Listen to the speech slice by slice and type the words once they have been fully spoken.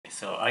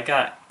So I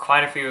got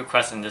quite a few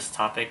requests on this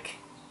topic,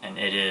 and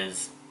it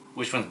is,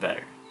 which one's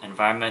better,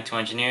 environmental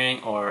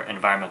engineering or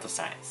environmental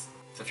science?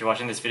 So if you're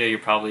watching this video, you're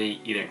probably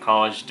either in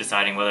college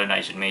deciding whether or not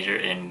you should major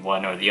in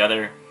one or the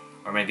other,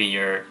 or maybe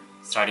you're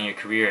starting your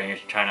career and you're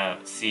trying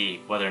to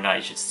see whether or not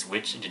you should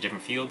switch into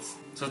different fields.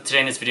 So today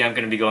in this video I'm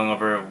going to be going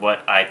over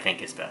what I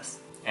think is best.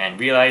 And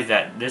realize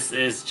that this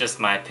is just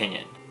my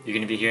opinion. You're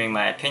going to be hearing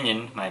my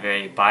opinion, my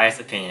very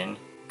biased opinion,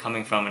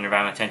 coming from an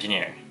environmental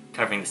engineer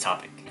covering this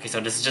topic. Okay,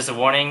 so this is just a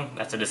warning,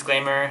 that's a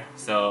disclaimer,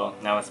 so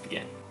now let's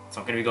begin. So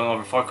I'm going to be going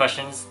over 4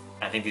 questions.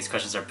 I think these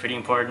questions are pretty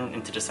important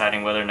into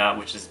deciding whether or not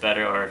which is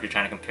better, or if you're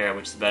trying to compare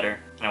which is better.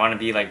 And I want to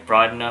be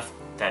broad enough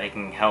that it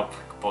can help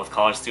both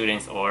college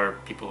students or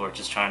people who are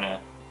just trying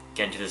to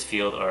get into this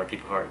field, or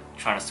people who are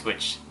trying to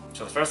switch.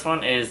 So the first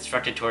one is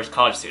directed towards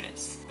college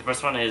students. The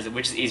first one is,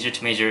 which is easier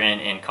to major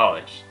in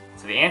college?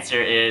 So the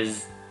answer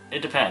is,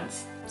 it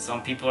depends.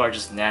 Some people are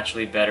just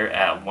naturally better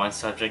at one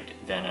subject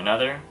than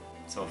another.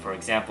 So for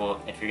example,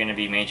 if you're going to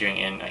be majoring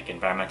in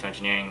environmental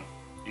engineering,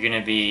 you're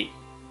going to be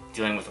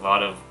dealing with a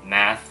lot of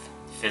math,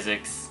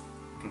 physics,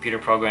 computer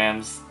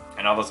programs,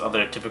 and all those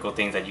other typical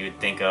things that you would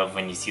think of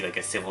when you see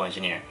a civil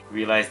engineer.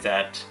 Realize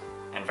that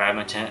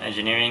environmental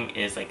engineering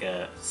is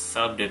a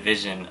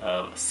subdivision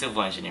of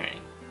civil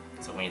engineering.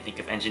 So when you think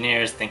of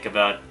engineers, think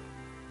about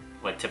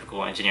what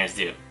typical engineers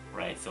do,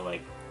 right? So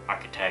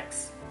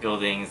architects,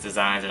 buildings,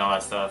 designs, and all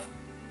that stuff.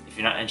 If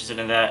you're not interested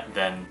in that,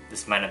 then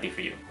this might not be for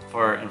you.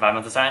 For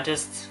environmental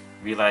scientists,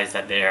 realize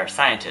that they are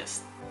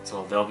scientists.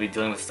 So they'll be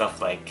dealing with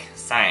stuff like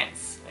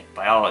science, like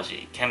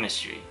biology,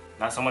 chemistry.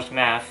 Not so much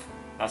math,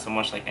 not so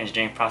much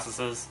engineering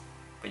processes,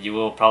 but you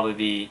will probably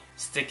be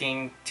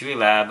sticking to a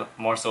lab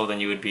more so than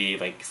you would be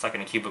stuck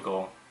in a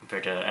cubicle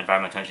compared to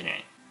environmental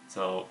engineering.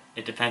 So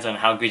it depends on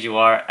how good you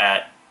are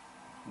at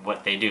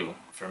what they do.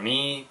 For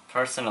me,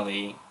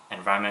 personally,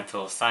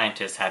 environmental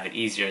scientists have it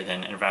easier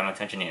than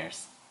environmental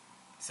engineers.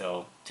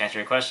 So to answer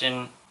your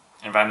question,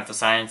 environmental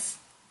science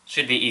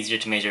should be easier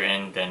to major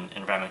in than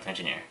environmental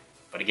engineer.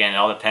 But again, it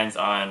all depends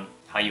on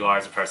how you are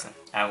as a person.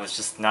 I was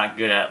just not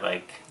good at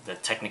the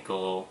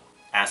technical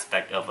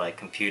aspect of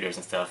computers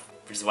and stuff,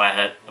 which is why I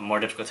had a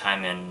more difficult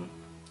time in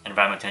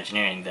environmental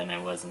engineering than I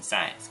was in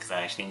science, because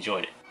I actually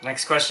enjoyed it.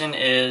 Next question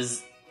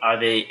is, are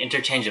they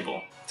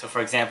interchangeable? So for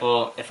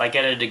example, if I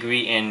get a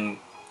degree in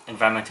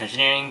environmental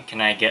engineering, can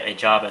I get a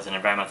job as an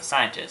environmental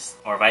scientist?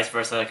 Or vice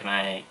versa, can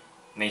I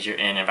major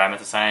in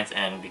environmental science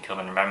and become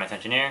an environmental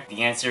engineer?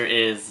 The answer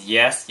is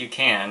yes, you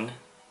can.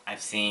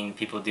 I've seen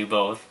people do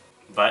both.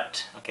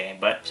 But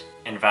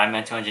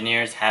environmental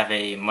engineers have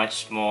a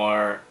much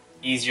more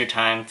easier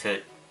time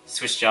to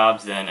switch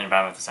jobs than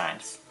environmental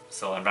science.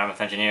 So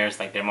environmental engineers,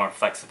 they're more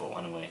flexible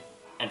in a way.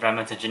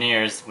 Environmental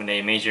engineers, when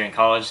they major in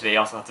college, they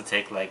also have to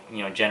take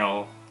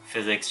general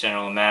physics,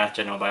 general math,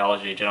 general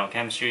biology, general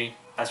chemistry.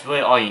 That's really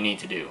all you need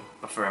to do.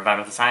 But for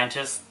environmental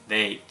scientists,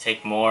 they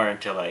take more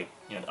into the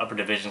upper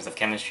divisions of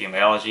chemistry and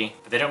biology,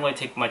 but they don't really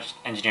take much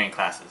engineering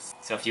classes.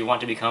 So if you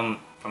want to become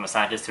from a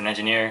scientist to an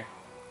engineer,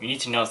 you need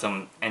to know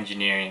some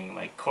engineering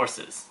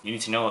courses. You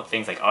need to know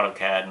things like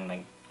AutoCAD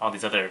and all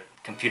these other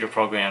computer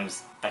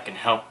programs that can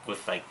help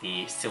with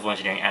the civil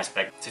engineering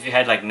aspect. So if you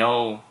had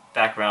no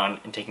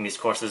background in taking these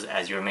courses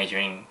as you're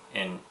majoring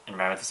in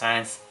environmental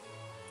science,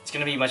 it's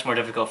going to be much more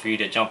difficult for you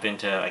to jump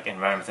into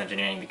environmental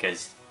engineering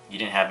because you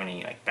didn't have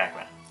any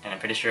background. And I'm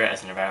pretty sure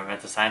as an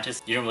environmental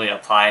scientist, you don't really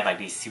apply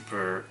these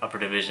super upper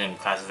division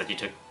classes that you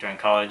took during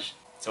college.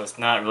 So it's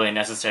not really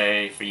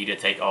necessary for you to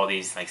take all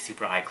these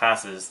super high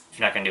classes if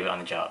you're not going to do it on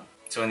the job.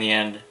 So in the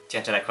end, to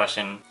answer that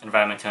question,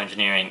 environmental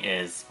engineering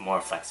is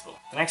more flexible.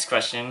 The next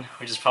question,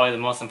 which is probably the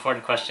most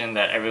important question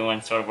that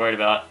everyone's sort of worried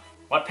about,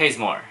 what pays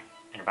more?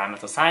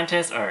 Environmental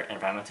scientists or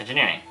environmental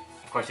engineering?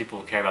 Of course,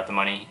 people care about the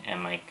money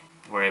and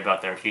worry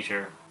about their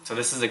future. So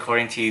this is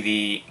according to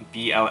the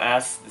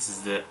BLS. This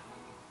is the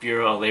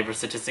Bureau of Labor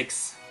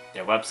Statistics,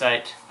 their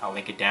website. I'll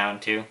link it down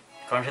too.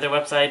 According to their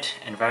website,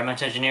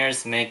 environmental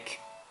engineers make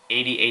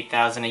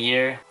 $88,000 a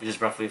year, which is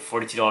roughly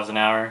 $42 an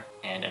hour,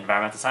 and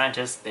environmental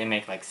scientists, they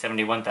make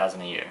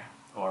 $71,000 a year,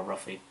 or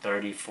roughly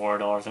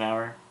 $34 an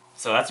hour.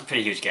 So that's a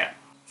pretty huge gap.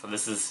 So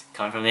this is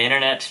coming from the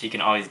internet. You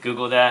can always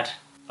Google that.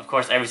 Of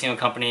course, every single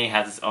company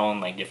has its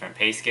own different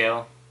pay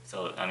scale.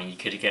 So I mean, you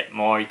could get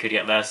more, you could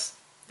get less,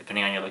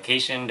 depending on your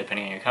location,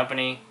 depending on your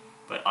company.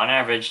 But on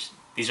average,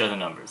 these are the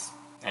numbers.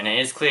 And it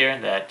is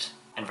clear that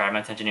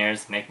environmental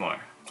engineers make more.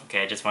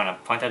 Okay, I just want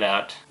to point that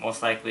out.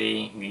 Most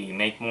likely, we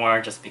make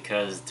more just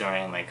because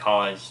during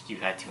college, you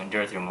had to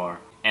endure through more.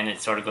 And it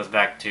sort of goes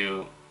back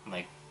to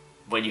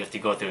what you have to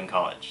go through in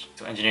college.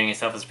 So engineering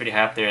itself is pretty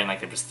high up there in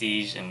the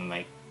prestige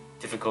and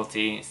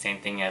difficulty. Same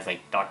thing as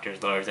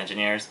doctors, lawyers,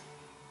 engineers.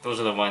 Those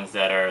are the ones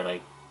that are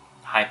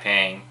high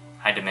paying,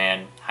 high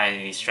demand,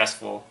 highly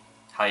stressful,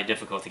 highly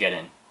difficult to get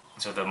in.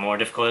 So the more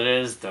difficult it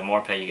is, the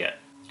more pay you get.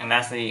 And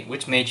lastly,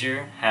 which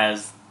major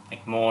has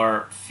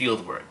more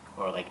field work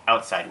or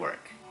outside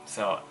work?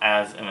 So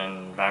as an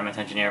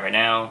environmental engineer right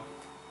now,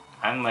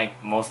 I'm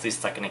mostly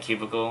stuck in a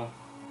cubicle.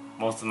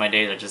 Most of my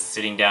days are just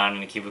sitting down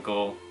in a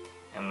cubicle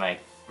and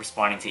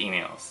responding to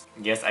emails.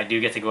 Yes, I do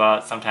get to go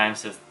out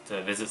sometimes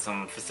to visit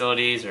some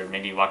facilities or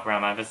maybe walk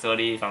around my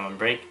facility if I'm on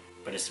break,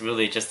 but it's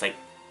really just like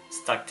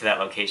stuck to that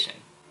location.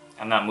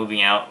 I'm not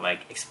moving out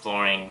like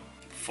exploring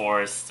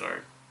forests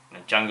or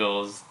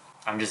jungles.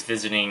 I'm just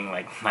visiting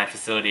like my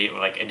facility or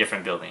like a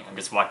different building. I'm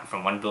just walking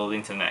from one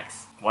building to the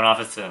next, one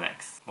office to the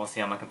next.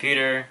 Mostly on my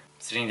computer,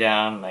 sitting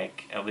down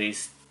like at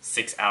least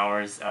 6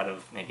 hours out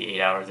of maybe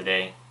 8 hours a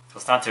day. So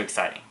it's not too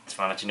exciting. Just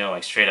want to let you know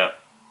like straight up,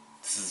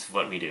 this is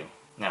what we do.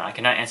 Now I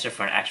cannot answer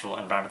for an actual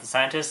environmental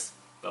scientist,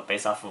 but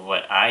based off of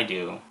what I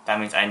do, that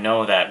means I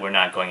know that we're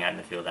not going out in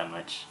the field that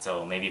much.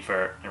 So maybe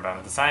for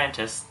environmental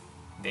scientists,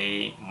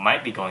 they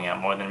might be going out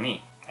more than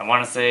me. I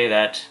want to say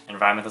that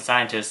environmental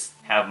scientists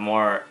have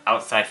more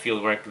outside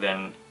field work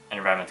than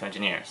environmental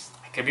engineers.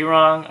 I could be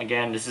wrong.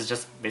 Again, this is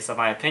just based on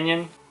my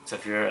opinion. So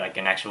if you're like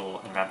an actual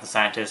environmental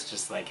scientist,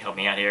 just like help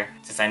me out here.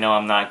 Since I know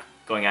I'm not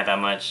going out that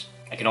much,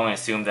 I can only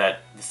assume that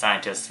the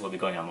scientists will be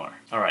going out more.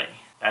 Alrighty,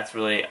 that's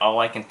really all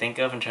I can think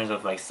of in terms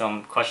of like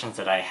some questions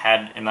that I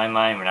had in my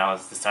mind when I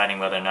was deciding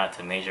whether or not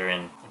to major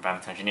in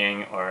environmental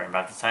engineering or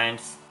environmental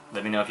science.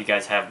 Let me know if you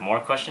guys have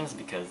more questions,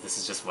 because this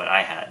is just what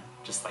I had.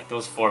 Just like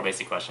those 4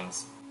 basic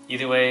questions.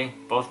 Either way,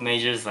 both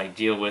majors like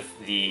deal with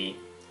the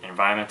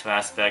environmental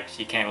aspect.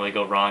 You can't really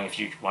go wrong if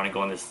you want to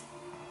go in this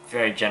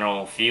very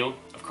general field.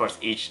 Of course,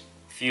 each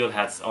field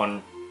has its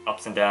own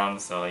ups and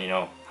downs, so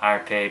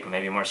higher pay but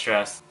maybe more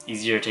stress.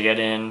 Easier to get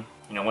in.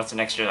 What's an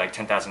extra like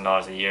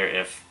 $10,000 a year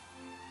if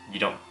you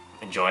don't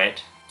enjoy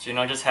it? So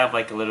just have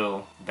like a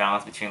little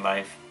balance between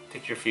life.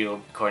 Pick your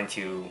field according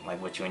to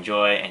like what you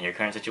enjoy and your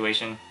current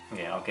situation.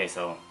 Yeah, okay,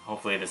 so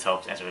hopefully this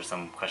helps answer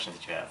some questions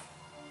that you have.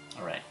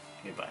 Alright,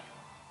 goodbye.